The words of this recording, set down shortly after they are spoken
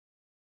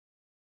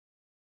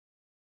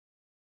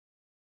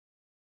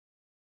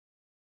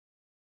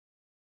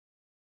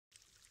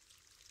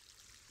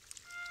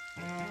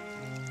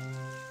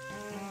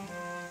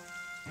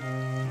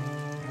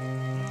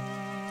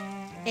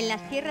En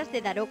las sierras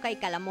de Daroca y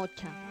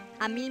Calamocha,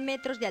 a 1000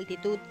 metros de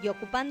altitud y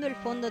ocupando el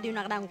fondo de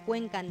una gran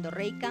cuenca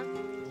endorreica,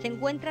 se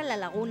encuentra la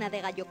Laguna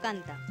de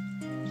Gallocanta.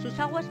 Sus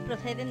aguas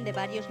proceden de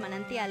varios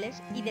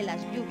manantiales y de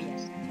las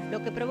lluvias,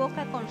 lo que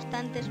provoca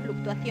constantes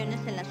fluctuaciones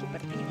en la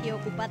superficie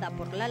ocupada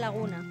por la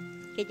laguna,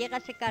 que llega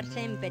a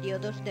secarse en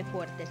periodos de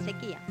fuerte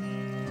sequía.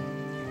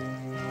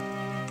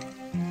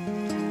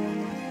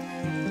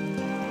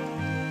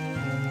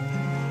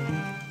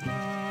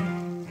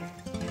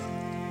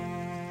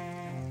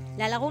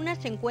 La laguna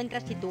se encuentra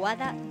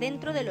situada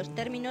dentro de los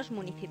términos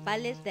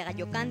municipales de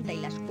Gallocanta y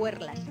Las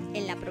Cuerlas,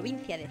 en la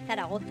provincia de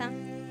Zaragoza,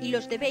 y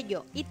los de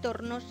Bello y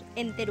Tornos,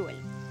 en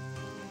Teruel.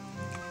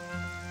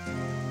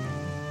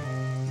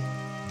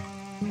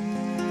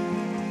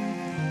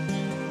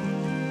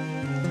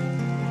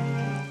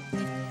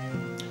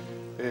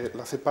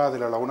 La cepa de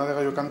la Laguna de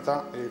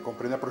Gallocanta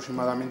comprende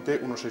aproximadamente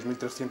unos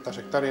 6.300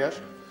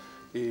 hectáreas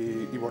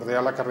y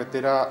bordea la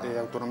carretera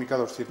autonómica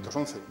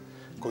 211.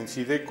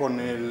 Coincide con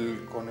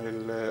el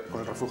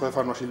refugio de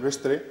fauna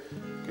silvestre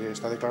que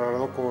está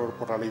declarado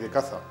por la ley de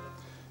caza.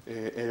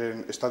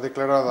 Está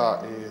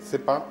declarada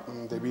ZEPA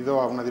debido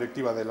a una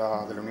directiva de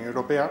la Unión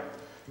Europea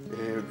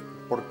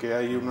porque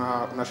hay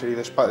una serie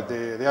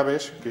de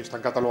aves que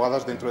están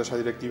catalogadas dentro de esa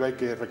directiva y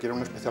que requieren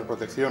una especial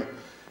protección.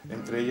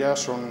 Entre ellas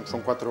son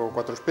cuatro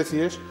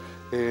especies: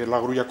 la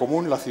grulla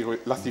común, la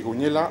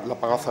cigüeñela, la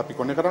pagaza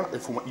pico negra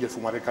y el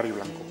fumarel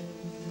cariblanco.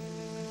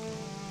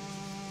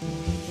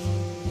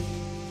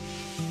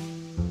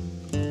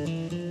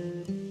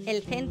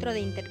 El centro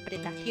de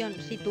interpretación,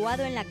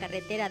 situado en la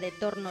carretera de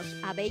Tornos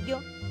a Bello,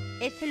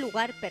 es el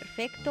lugar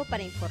perfecto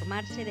para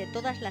informarse de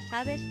todas las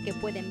aves que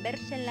pueden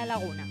verse en la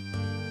laguna.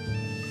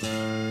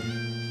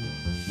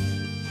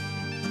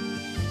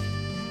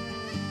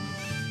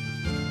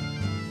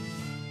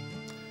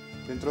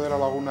 Dentro de la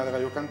Laguna de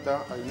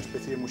Gallocanta hay una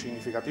especie muy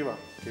significativa,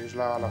 que es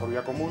la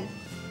grulla común,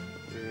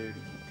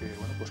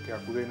 que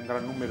acude en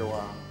gran número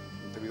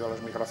debido a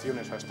las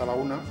migraciones a esta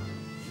laguna,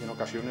 y en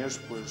ocasiones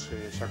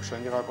se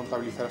han llegado a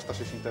contabilizar hasta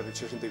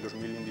 62.000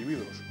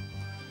 individuos.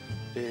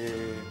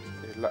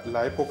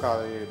 La época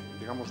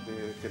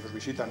que nos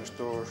visitan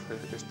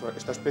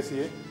esta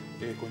especie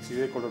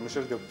coincide con los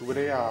meses de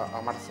octubre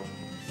a marzo.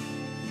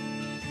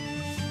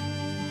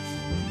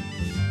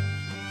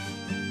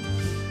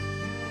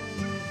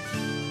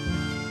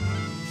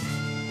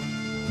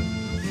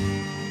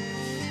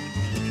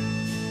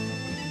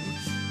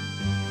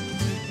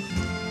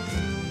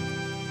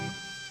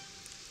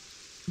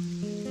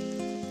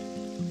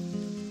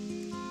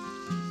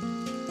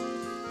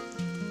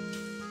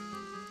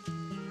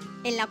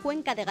 En la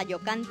cuenca de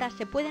Gallocanta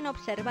se pueden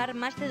observar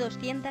más de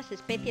 200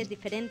 especies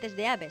diferentes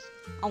de aves,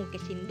 aunque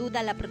sin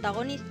duda la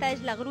protagonista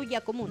es la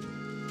grulla común.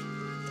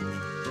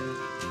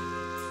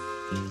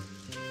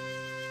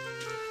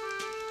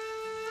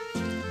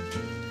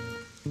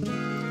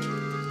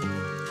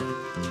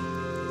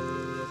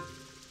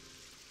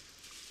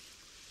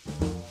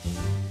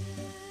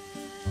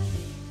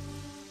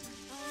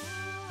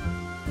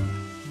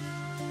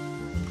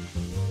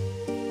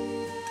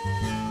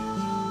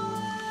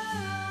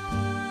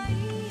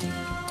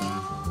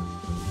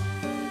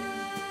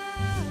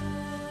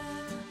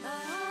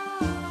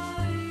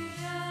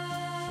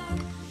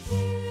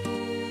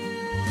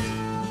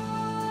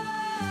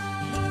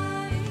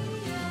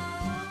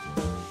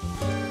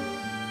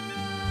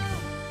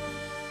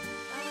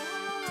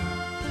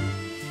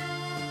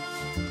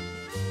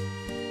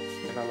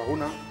 En la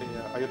laguna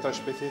hay otras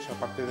especies,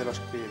 aparte de las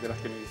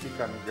que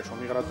nidifican y que son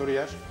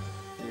migratorias,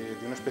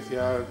 de un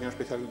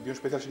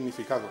especial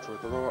significado, sobre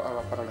todo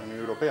para la Unión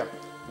Europea,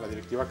 la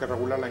directiva que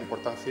regula la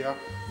importancia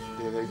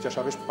de dichas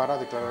aves para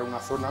declarar una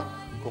zona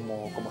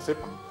como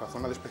ZEPA, la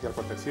Zona de Especial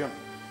Protección.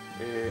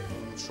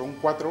 Son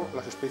 4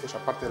 las especies,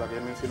 aparte de la que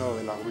he mencionado,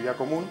 de la grulla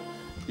común,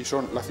 y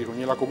son la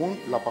cigüeñela común,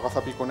 la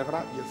pagaza pico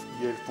negra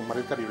y el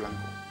fumarel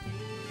cariblanco.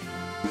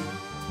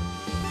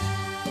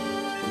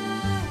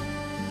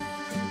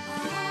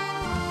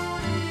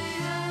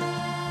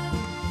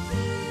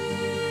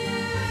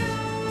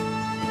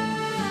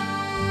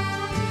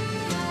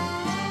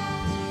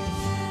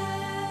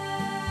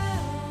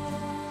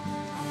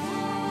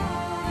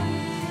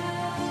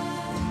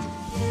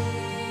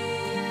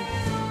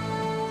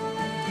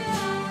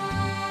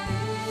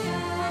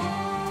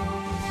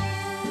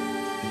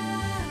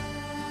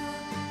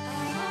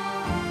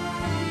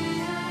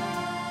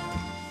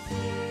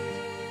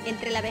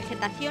 Entre la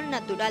vegetación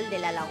natural de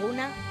la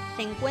laguna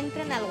se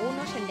encuentran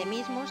algunos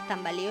endemismos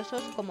tan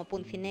valiosos como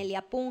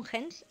Puncinelia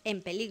pungens,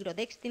 en peligro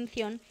de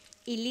extinción,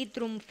 y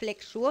Lythrum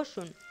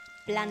flexuosum,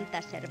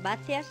 plantas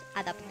herbáceas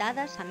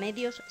adaptadas a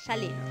medios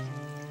salinos.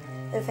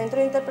 El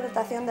centro de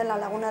interpretación de la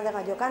Laguna de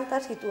Gallocanta,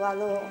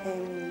 situado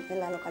en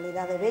la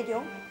localidad de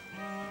Bello,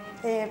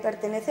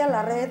 pertenece a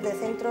la red de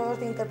centros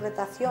de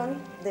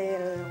interpretación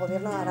del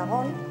Gobierno de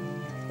Aragón.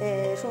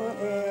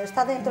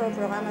 Está dentro del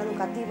programa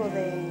educativo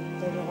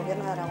del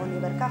Gobierno de Aragón y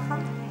Bercaja,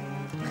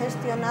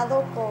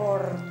 gestionado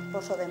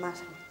por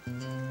Sodemasa.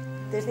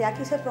 Desde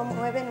aquí se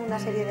promueven una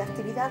serie de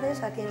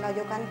actividades. Aquí en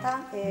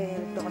Gallocanta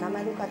el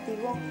programa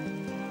educativo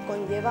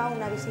conlleva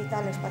una visita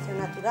al espacio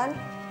natural,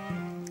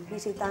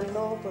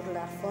 visitando pues,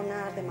 las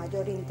zonas de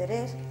mayor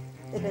interés,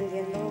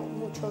 dependiendo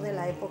mucho de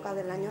la época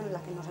del año en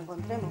la que nos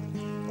encontremos.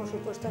 Por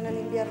supuesto, en el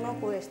invierno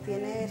pues,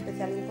 tiene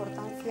especial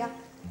importancia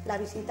la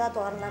visita a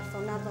todas las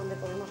zonas donde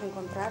podemos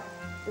encontrar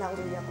la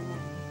grulla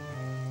común.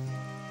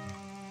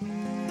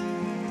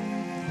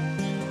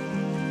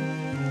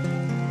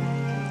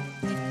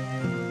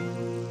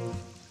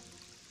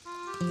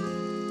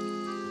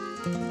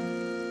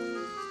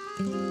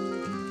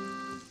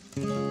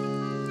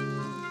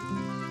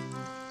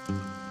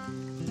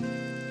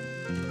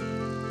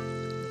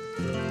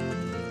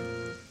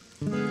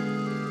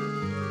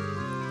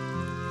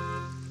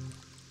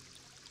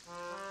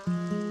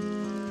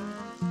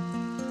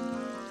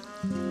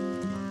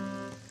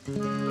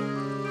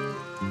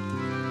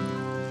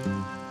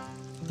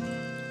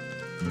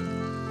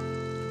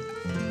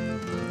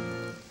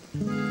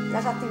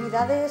 Las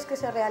actividades que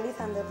se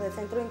realizan desde el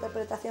Centro de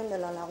Interpretación de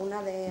la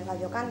Laguna de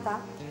Gallocanta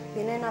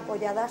vienen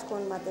apoyadas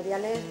con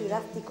materiales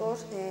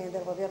didácticos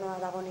del Gobierno de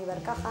Aragón y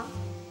Bercaja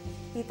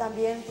y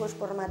también pues,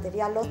 por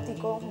material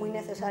óptico muy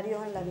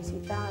necesario en la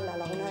visita a la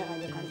Laguna de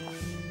Gallocanta.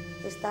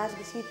 Estas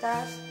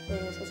visitas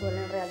se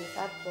suelen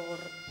realizar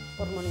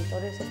por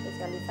monitores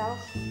especializados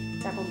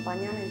que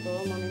acompañan en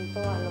todo momento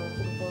a los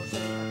grupos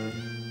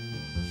educativos.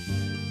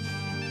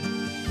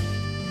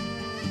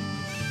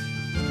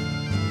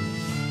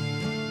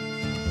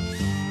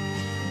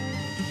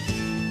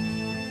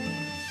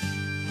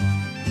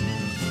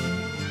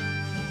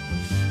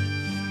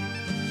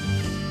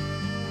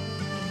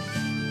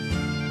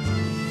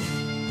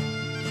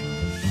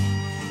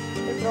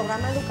 El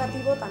programa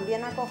educativo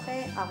también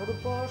acoge a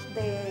grupos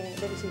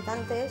de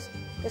visitantes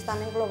que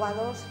están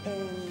englobados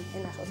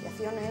en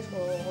asociaciones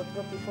o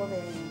otro tipo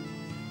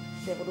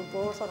de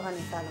grupos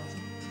organizados.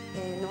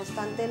 No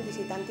obstante, el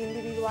visitante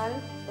individual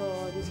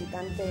o el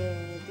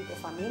visitante tipo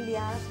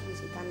familias,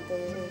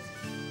 visitantes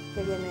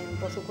que vienen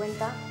por su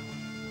cuenta,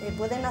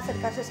 pueden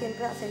acercarse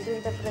siempre al centro de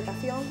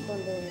interpretación,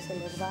 donde se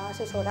les va a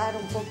asesorar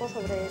un poco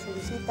sobre su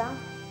visita,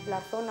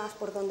 las zonas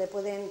por donde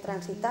pueden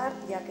transitar,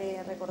 ya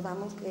que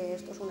recordamos que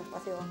esto es un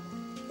espacio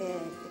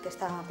que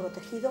está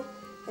protegido.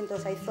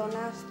 Entonces hay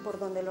zonas por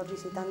donde los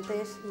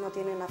visitantes no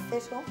tienen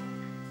acceso.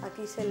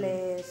 Aquí se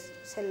les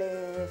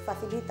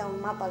facilita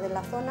un mapa de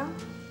la zona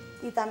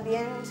y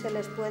también se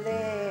les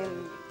puede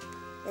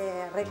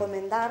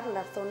recomendar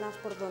las zonas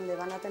por donde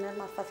van a tener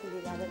más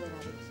facilidad de ver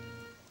aves.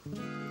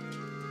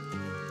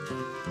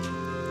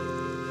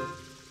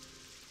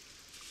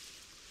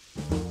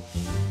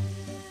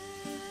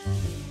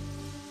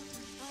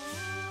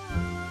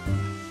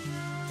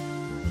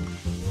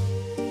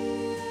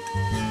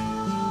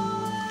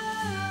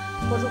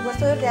 Por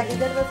supuesto, desde aquí,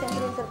 desde el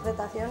Centro de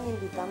Interpretación,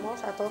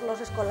 invitamos a todos los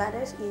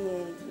escolares y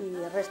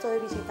el resto de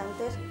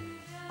visitantes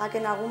a que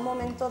en algún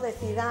momento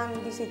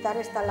decidan visitar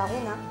esta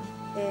laguna,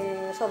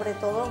 sobre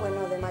todo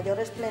de mayor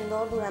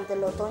esplendor durante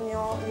el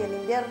otoño y el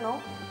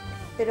invierno,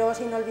 pero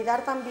sin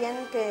olvidar también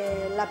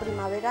que la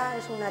primavera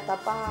es una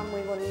etapa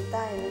muy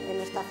bonita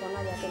en esta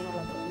zona, ya que nos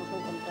la podemos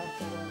encontrar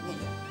todo el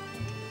mundo.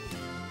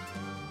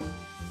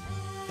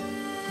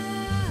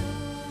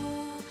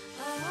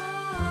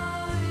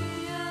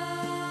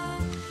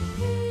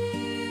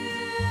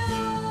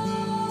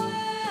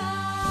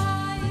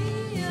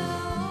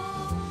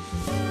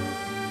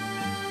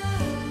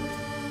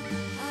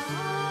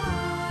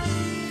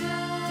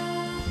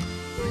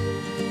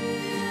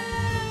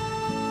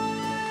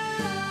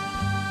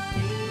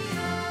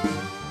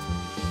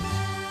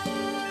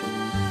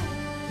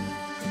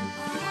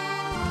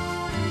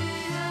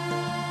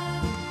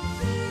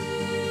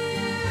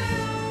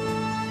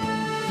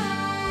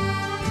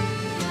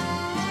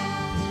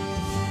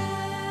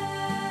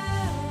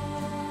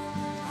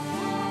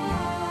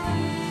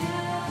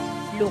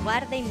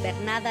 Lugar de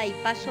invernada y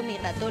paso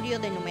migratorio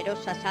de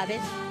numerosas aves,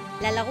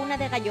 la Laguna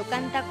de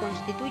Gallocanta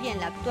constituye en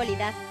la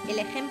actualidad el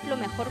ejemplo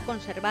mejor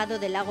conservado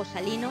de lago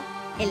salino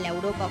en la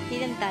Europa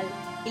occidental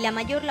y la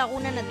mayor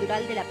laguna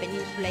natural de la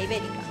península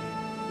ibérica.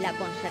 La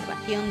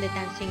conservación de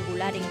tan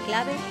singular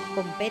enclave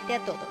compete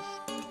a todos.